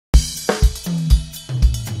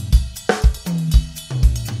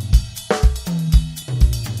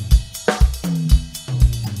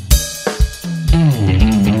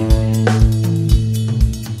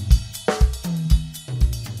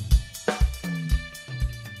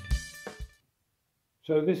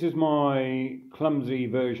So this is my clumsy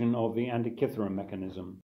version of the Antikythera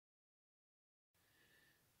mechanism.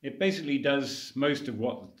 It basically does most of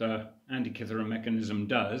what the Antikythera mechanism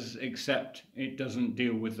does, except it doesn't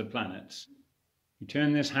deal with the planets. You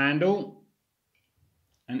turn this handle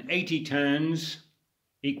and 80 turns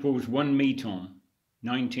equals 1 meton,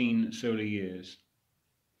 19 solar years,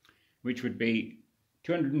 which would be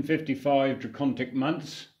 255 dracontic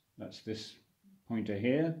months, that's this pointer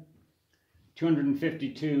here,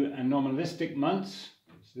 252 anomalistic months,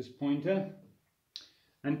 that's this pointer,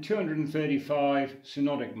 and 235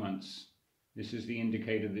 synodic months. This is the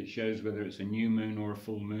indicator that shows whether it's a new moon or a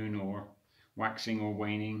full moon or waxing or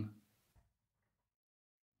waning.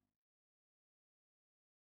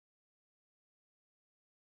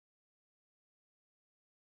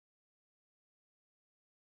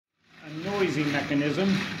 A noisy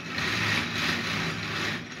mechanism.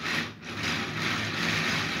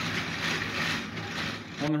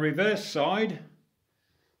 On the reverse side,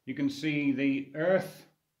 you can see the Earth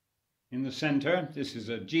in the center. This is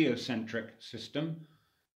a geocentric system.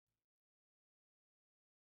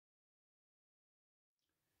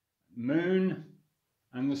 Moon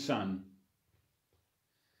and the Sun.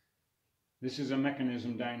 This is a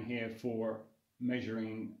mechanism down here for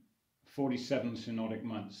measuring 47 synodic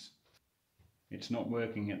months. It's not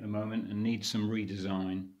working at the moment and needs some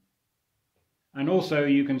redesign. And also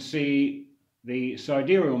you can see the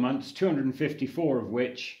sidereal months, 254 of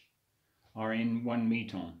which are in 1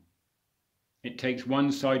 meton. It takes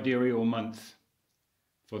 1 sidereal month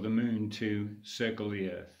for the moon to circle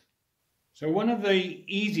the Earth. So one of the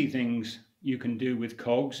easy things you can do with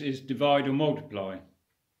cogs is divide or multiply.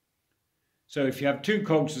 So if you have 2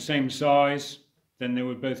 cogs the same size, then they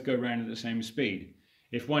would both go round at the same speed.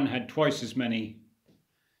 If one had twice as many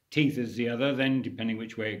teeth as the other, then depending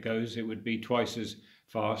which way it goes, it would be twice as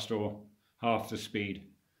fast or half the speed,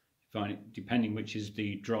 depending which is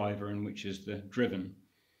the driver and which is the driven.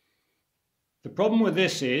 The problem with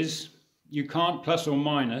this is you can't plus or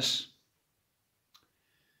minus,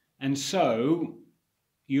 and so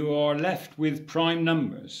you are left with prime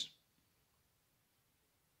numbers.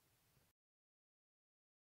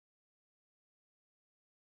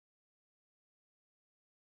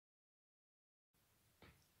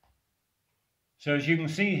 So as you can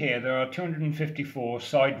see here, there are 254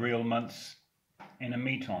 sidereal months in a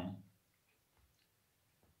meton.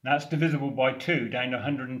 That's divisible by 2 down to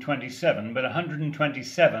 127, but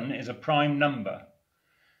 127 is a prime number.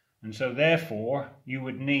 And so therefore you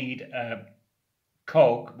would need a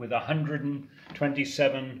cog with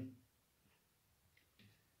 127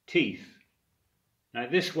 teeth. Now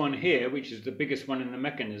this one here, which is the biggest one in the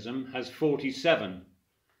mechanism, has 47.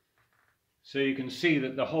 So you can see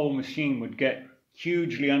that the whole machine would get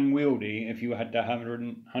hugely unwieldy if you had to have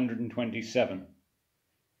 127.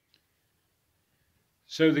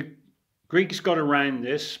 So the Greeks got around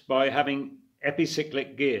this by having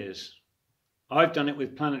epicyclic gears. I've done it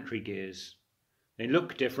with planetary gears. They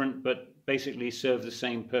look different but basically serve the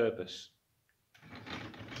same purpose.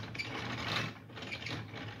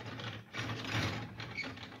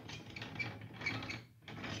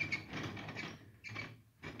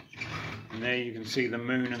 And there you can see the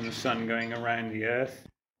moon and the sun going around the Earth.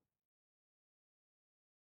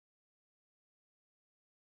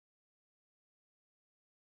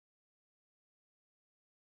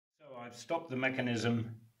 So I've stopped the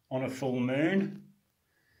mechanism on a full moon,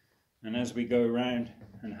 and as we go around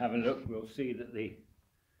and have a look, we'll see that the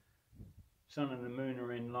sun and the moon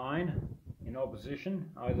are in line, in opposition,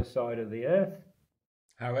 either side of the Earth.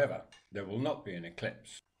 However, there will not be an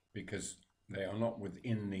eclipse because they are not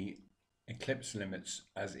within the eclipse limits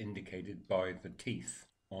as indicated by the teeth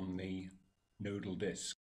on the nodal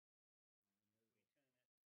disk.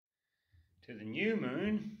 To the new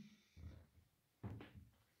moon,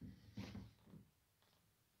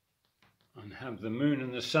 and have the moon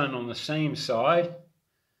and the sun on the same side,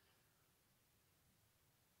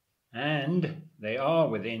 and they are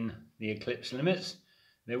within the eclipse limits,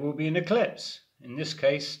 there will be an eclipse, in this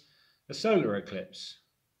case a solar eclipse.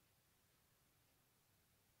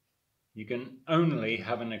 You can only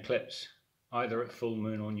have an eclipse either at full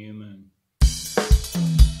moon or new moon.